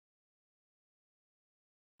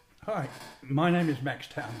Hi, my name is Max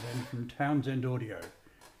Townshend from Townshend Audio,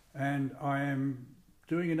 and I am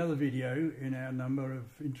doing another video in our number of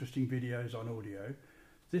interesting videos on audio.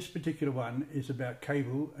 This particular one is about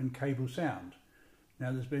cable and cable sound.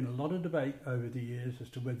 Now, there's been a lot of debate over the years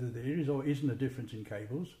as to whether there is or isn't a difference in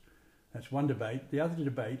cables. That's one debate. The other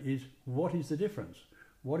debate is, what is the difference?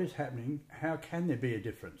 What is happening? How can there be a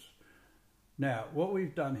difference? Now, what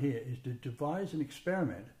we've done here is to devise an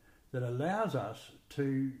experiment that allows us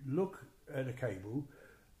to look at a cable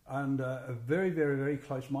under a very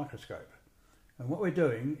close microscope. And what we're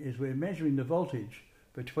doing is we're measuring the voltage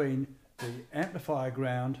between the amplifier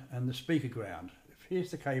ground and the speaker ground. If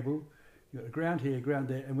here's the cable, you've got the ground here, ground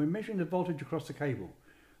there, and we're measuring the voltage across the cable.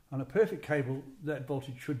 On a perfect cable, that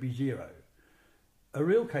voltage should be zero. A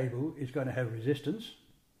real cable is going to have resistance,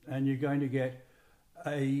 and you're going to get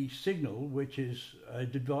a signal which is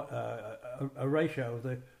a ratio of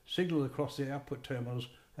the signal across the output terminals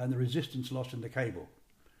and the resistance loss in the cable.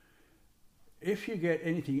 If you get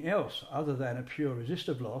anything else other than a pure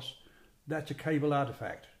resistive loss, that's a cable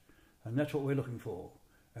artifact, and that's what we're looking for,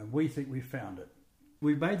 and we think we've found it.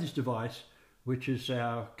 We've made this device, which is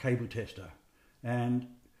our cable tester, and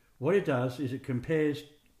what it does is it compares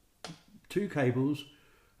two cables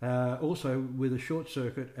also with a short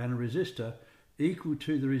circuit and a resistor equal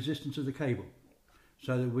to the resistance of the cable,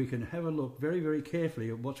 so that we can have a look very carefully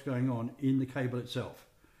at what's going on in the cable itself.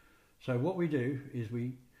 So what we do is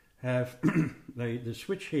we have the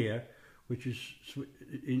switch here, which is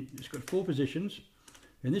it's got four positions.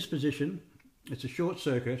 In this position, it's a short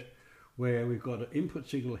circuit where we've got an input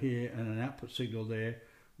signal here and an output signal there,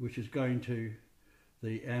 which is going to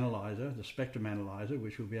the analyzer, the spectrum analyzer,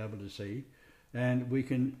 which we'll be able to see, and we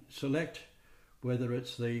can select whether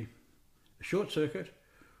it's the short circuit,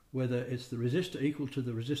 whether it's the resistor equal to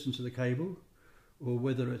the resistance of the cable, or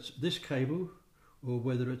whether it's this cable, or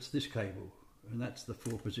whether it's this cable. And that's the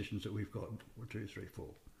four positions that we've got, 1, 2, 3, 4.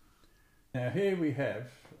 Now here we have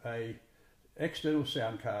a external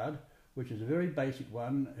sound card, which is a very basic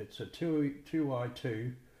one. It's a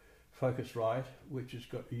 2i2 Focusrite, which has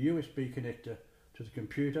got a USB connector to the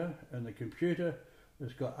computer, and the computer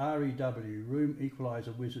has got REW, Room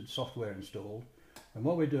Equalizer Wizard software installed. And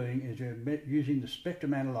what we're doing is we're using the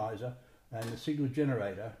spectrum analyzer and the signal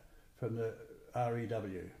generator from the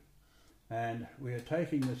REW. And we are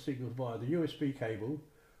taking the signals via the USB cable,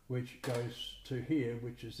 which goes to here,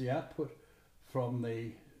 which is the output from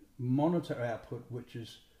the monitor output, which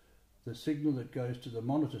is the signal that goes to the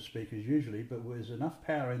monitor speakers usually, but there's enough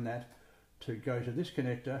power in that to go to this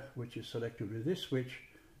connector, which is selected with this switch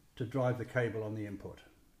to drive the cable on the input.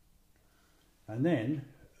 And then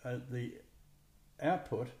the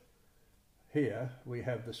output here, we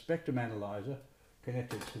have the spectrum analyzer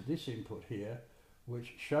connected to this input here,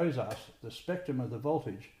 which shows us the spectrum of the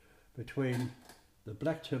voltage between the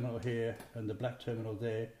black terminal here and the black terminal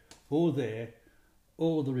there, or the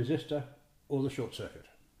resistor, or the short circuit.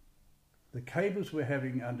 The cables we're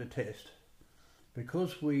having under test,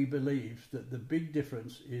 because we believe that the big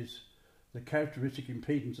difference is the characteristic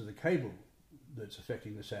impedance of the cable that's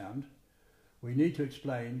affecting the sound, we need to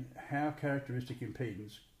explain how characteristic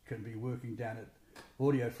impedance can be working down at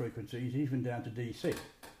audio frequencies, even down to DC.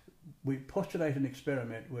 We postulate an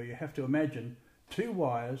experiment where you have to imagine two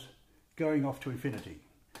wires going off to infinity,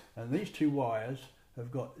 and these two wires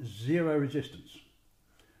have got zero resistance,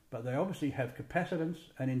 but they obviously have capacitance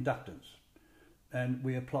and inductance, and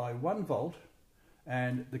we apply 1 volt,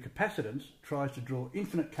 and the capacitance tries to draw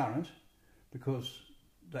infinite current because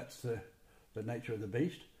that's the nature of the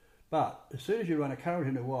beast. But as soon as you run a current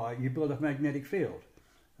in a wire, you build a magnetic field,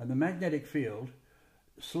 and the magnetic field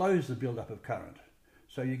slows the build-up of current.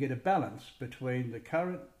 So you get a balance between the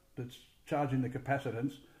current that's charging the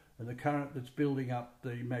capacitance and the current that's building up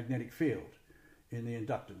the magnetic field in the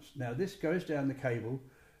inductance. Now this goes down the cable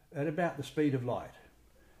at about the speed of light,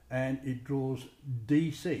 and it draws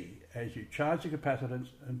DC as you charge the capacitance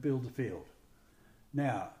and build the field.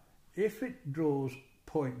 Now, if it draws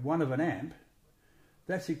 0.1 of an amp,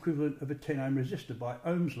 that's the equivalent of a 10 ohm resistor by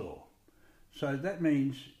Ohm's law. So that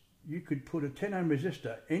means you could put a 10 ohm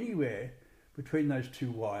resistor anywhere between those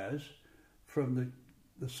two wires from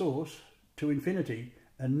the source to infinity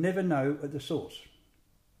and never know at the source.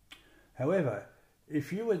 However,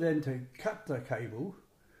 if you were then to cut the cable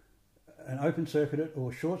and open circuit it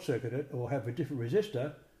or short circuit it or have a different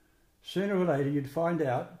resistor, sooner or later you'd find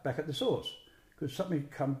out back at the source, because something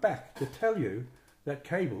would come back to tell you that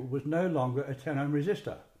cable was no longer a 10 ohm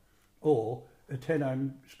resistor or a 10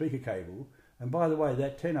 ohm speaker cable. And by the way,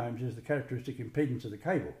 that 10 ohms is the characteristic impedance of the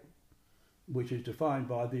cable, which is defined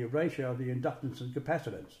by the ratio of the inductance and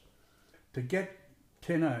capacitance. To get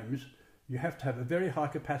 10 ohms, you have to have a very high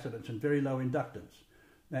capacitance and very low inductance.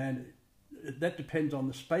 And that depends on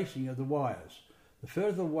the spacing of the wires. The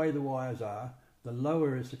further away the wires are, the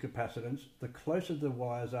lower is the capacitance. The closer the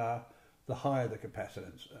wires are, the higher the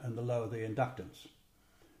capacitance and the lower the inductance.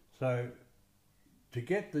 So to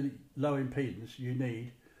get the low impedance, you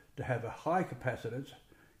need to have a high capacitance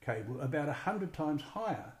cable about 100 times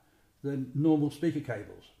higher than normal speaker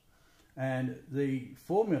cables. And the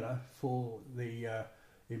formula for the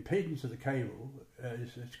impedance of the cable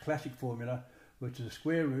is its classic formula, which is the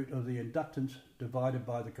square root of the inductance divided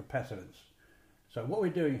by the capacitance. So what we're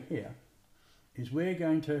doing here is we're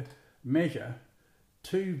going to measure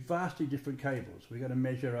two vastly different cables. We're going to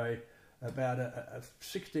measure about a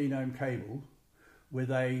 16 ohm cable with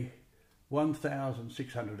a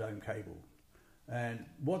 1600 ohm cable. And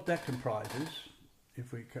what that comprises,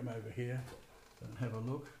 if we come over here and have a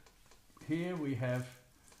look, here we have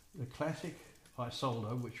the classic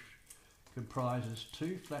isola, which comprises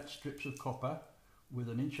two flat strips of copper with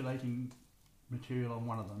an insulating material on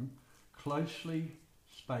one of them, closely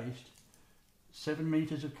spaced, 7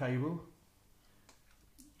 meters of cable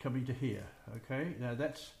coming to here. Okay, now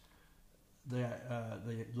that's the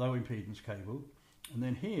low impedance cable, and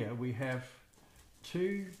then here we have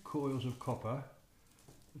two coils of copper,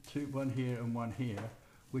 one here and one here,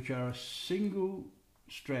 which are a single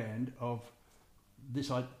strand of this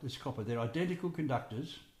copper. They're identical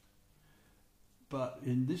conductors, but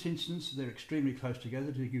in this instance they're extremely close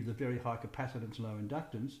together to give the very high capacitance, low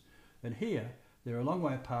inductance, and here they're a long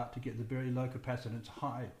way apart to get the very low capacitance,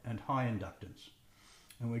 high inductance.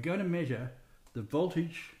 And we're going to measure the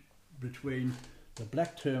voltage between the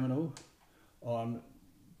black terminal on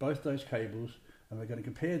both those cables, and we're going to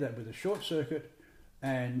compare that with a short circuit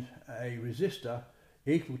and a resistor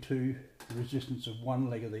equal to the resistance of one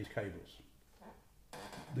leg of these cables.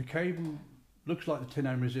 The cable looks like the 10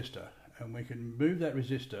 ohm resistor, and we can move that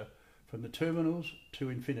resistor from the terminals to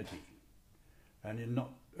infinity, and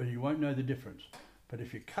you won't know the difference. But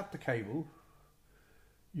if you cut the cable,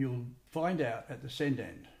 you'll find out at the send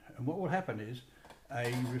end, and what will happen is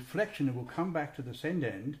a reflection will come back to the send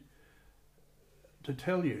end to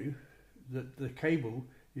tell you that the cable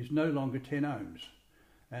is no longer 10 ohms,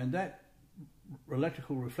 and that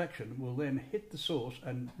electrical reflection will then hit the source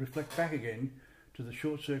and reflect back again to the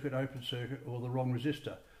short circuit, open circuit, or the wrong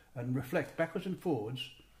resistor, and reflect backwards and forwards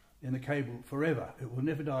in the cable forever. It will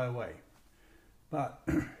never die away. But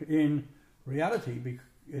in reality,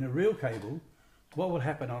 in a real cable, what will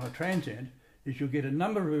happen on a transient is you'll get a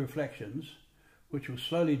number of reflections which will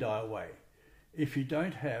slowly die away if you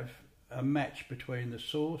don't have a match between the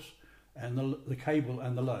source and the cable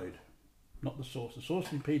and the load. Not the source. The source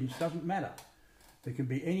impedance doesn't matter. There can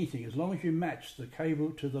be anything as long as you match the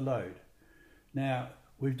cable to the load. Now,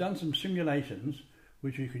 we've done some simulations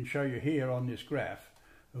which we can show you here on this graph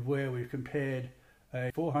of where we've compared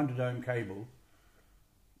a 400 ohm cable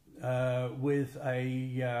with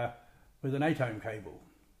an 8 ohm cable.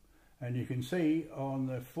 And you can see on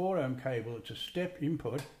the 4 ohm cable it's a step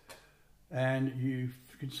input, and you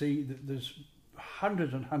can see that there's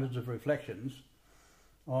hundreds and hundreds of reflections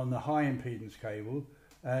on the high impedance cable,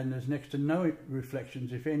 and there's next to no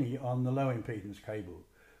reflections, if any, on the low impedance cable,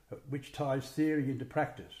 which ties theory into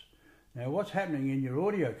practice. Now what's happening in your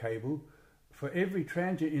audio cable, for every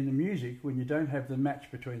transient in the music, when you don't have the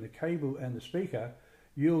match between the cable and the speaker,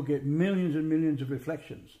 you'll get millions and millions of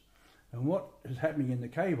reflections. And what is happening in the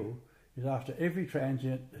cable is after every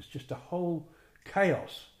transient, it's just a whole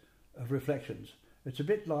chaos of reflections. It's a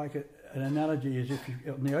bit like an analogy as if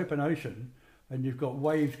you're in the open ocean and you've got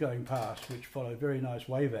waves going past which follow very nice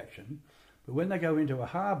wave action. But when they go into a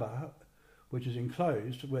harbour, which is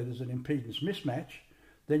enclosed, where there's an impedance mismatch,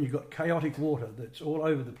 then you've got chaotic water that's all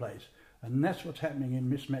over the place. And that's what's happening in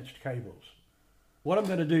mismatched cables. What I'm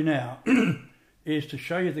going to do now is to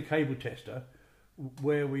show you the cable tester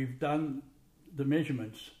where we've done the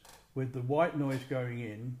measurements with the white noise going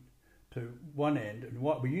in to one end. And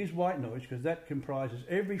what we use white noise because that comprises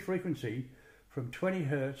every frequency from 20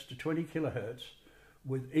 hertz to 20 kilohertz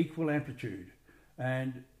with equal amplitude.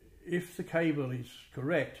 And if the cable is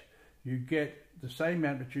correct, you get the same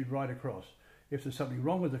amplitude right across. If there's something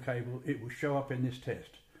wrong with the cable, it will show up in this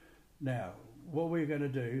test. Now, what we're going to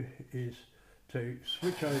do is to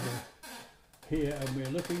switch over here, and we're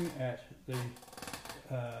looking at the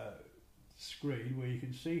screen where you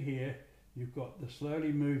can see here you've got the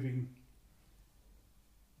slowly moving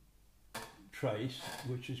trace,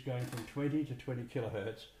 which is going from 20 to 20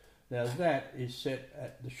 kilohertz. Now that is set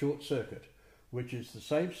at the short circuit, which is the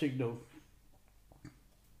same signal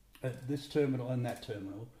at this terminal and that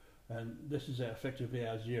terminal, and this is effectively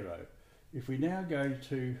our zero. If we now go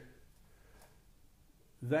to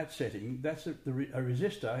that setting, that's a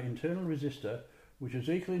resistor, internal resistor, which is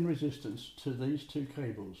equal in resistance to these two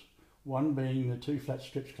cables, one being the two flat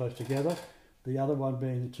strips close together, the other one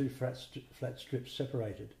being the two flat strips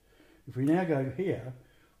separated. If we now go here,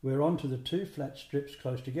 we're onto the two flat strips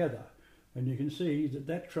close together, and you can see that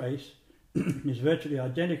that trace is virtually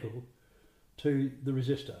identical to the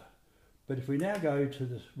resistor. But if we now go to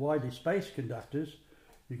the widely spaced conductors,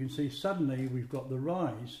 you can see suddenly we've got the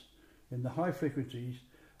rise in the high frequencies,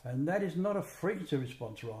 and that is not a frequency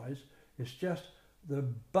response rise, it's just the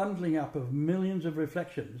bundling up of millions of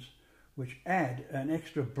reflections which add an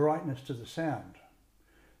extra brightness to the sound.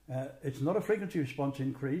 It's not a frequency response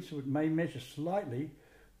increase, it may measure slightly,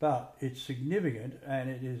 but it's significant, and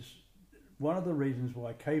it is one of the reasons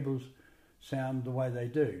why cables sound the way they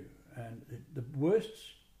do. And the worst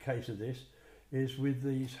case of this is with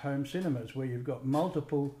these home cinemas where you've got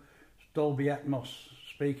multiple Dolby Atmos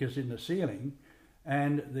speakers in the ceiling,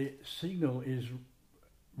 and the signal is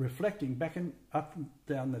reflecting back and up and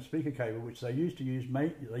down the speaker cable, which they usually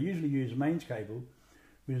use mains cable,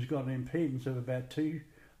 which has got an impedance of about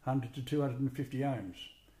 200 to 250 ohms,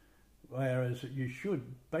 whereas you should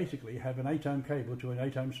basically have an 8 ohm cable to an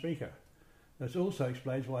 8 ohm speaker. This also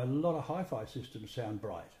explains why a lot of hi-fi systems sound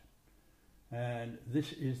bright, and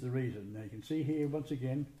this is the reason. Now you can see here once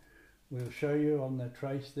again, we'll show you on the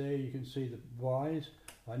trace there, you can see the Y's.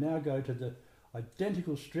 I now go to the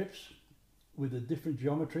identical strips with a different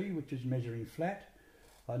geometry, which is measuring flat.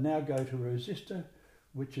 I now go to a resistor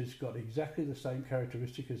which has got exactly the same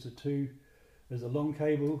characteristic as the long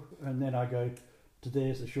cable, and then I go to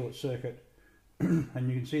there's the short circuit, and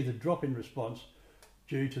you can see the drop in response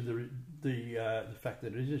due to the fact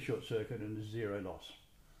that it is a short circuit and there's zero loss.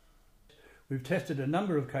 We've tested a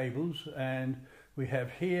number of cables, and we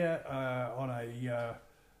have here on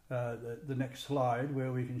the next slide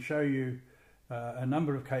where we can show you a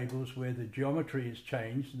number of cables where the geometry is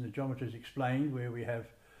changed, and the geometry is explained, where we have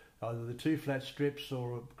either the two flat strips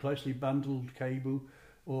or a closely bundled cable,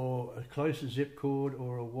 or a closer zip cord,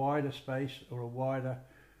 or a wider space, or a wider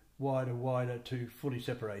to fully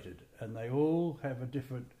separated, and they all have a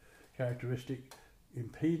different characteristic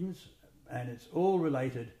impedance, and it's all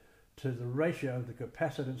related to the ratio of the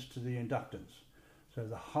capacitance to the inductance. So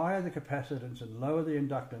the higher the capacitance and lower the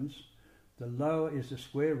inductance, the lower is the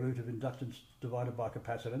square root of inductance divided by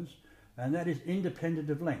capacitance, and that is independent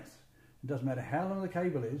of length. It doesn't matter how long the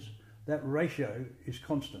cable is, that ratio is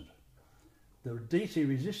constant. The DC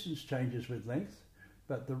resistance changes with length,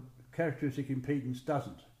 but the characteristic impedance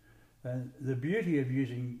doesn't. And the beauty of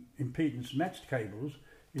using impedance matched cables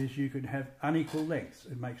is you can have unequal lengths.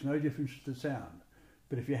 It makes no difference to the sound.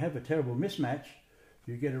 But if you have a terrible mismatch,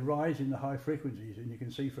 you get a rise in the high frequencies, and you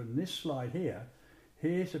can see from this slide here,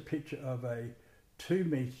 here's a picture of a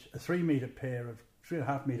 3.5 meter pair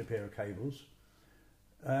of cables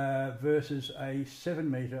versus a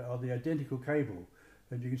 7 meter of the identical cable.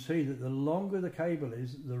 And you can see that the longer the cable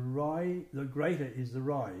is, the greater is the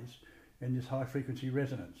rise in this high frequency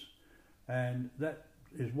resonance. And that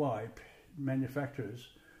is why manufacturers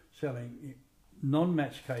selling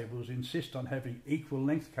non-matched cables insist on having equal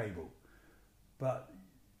length cable. But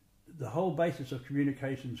the whole basis of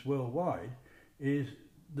communications worldwide is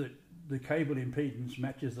that the cable impedance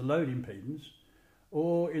matches the load impedance,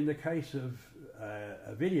 or in the case of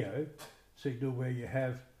a video signal where you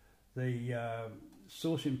have the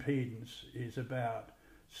source impedance is about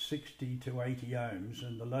 60 to 80 ohms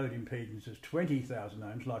and the load impedance is 20,000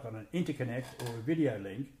 ohms, like on an interconnect or a video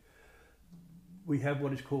link, we have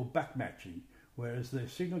what is called back matching, whereas the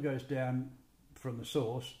signal goes down from the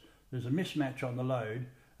source, there's a mismatch on the load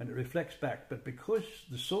and it reflects back, but because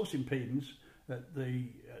the source impedance at the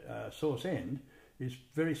source end is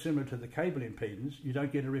very similar to the cable impedance, you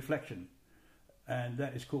don't get a reflection, and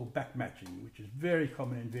that is called back matching, which is very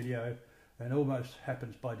common in video and almost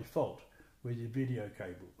happens by default with your video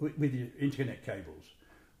cable, with your internet cables,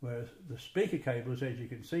 whereas the speaker cables, as you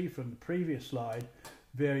can see from the previous slide,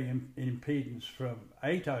 vary in impedance from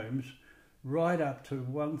 8 ohms right up to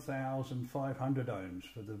 1,500 ohms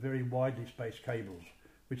for the very widely spaced cables,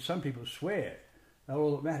 which some people swear are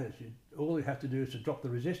all that matters. All you have to do is to drop the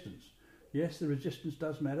resistance. Yes, the resistance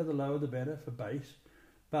does matter, the lower the better for bass,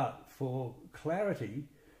 but for clarity,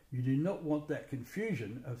 you do not want that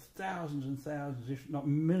confusion of thousands and thousands, if not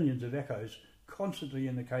millions of echoes constantly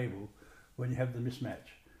in the cable when you have the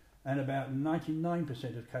mismatch. And about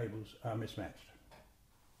 99% of cables are mismatched.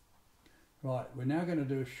 Right, we're now going to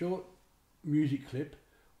do a short music clip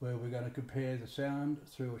where we're going to compare the sound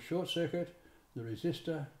through a short circuit, the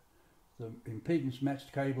resistor, the impedance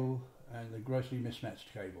matched cable and the grossly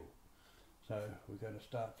mismatched cable. So we're going to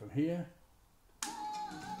start from here.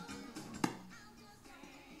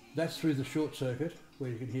 That's through the short circuit where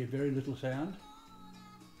you can hear very little sound.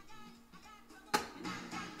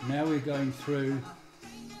 Now we're going through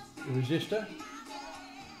the resistor,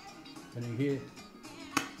 and you hear.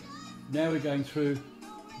 Now we're going through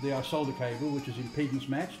the solder cable, which is impedance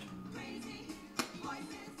matched.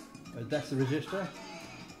 That's the resistor.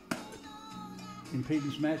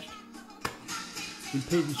 Impedance matched.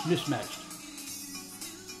 Impedance mismatched.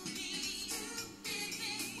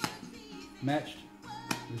 Matched.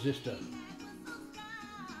 Resistor.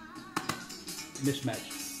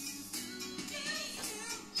 Mismatched.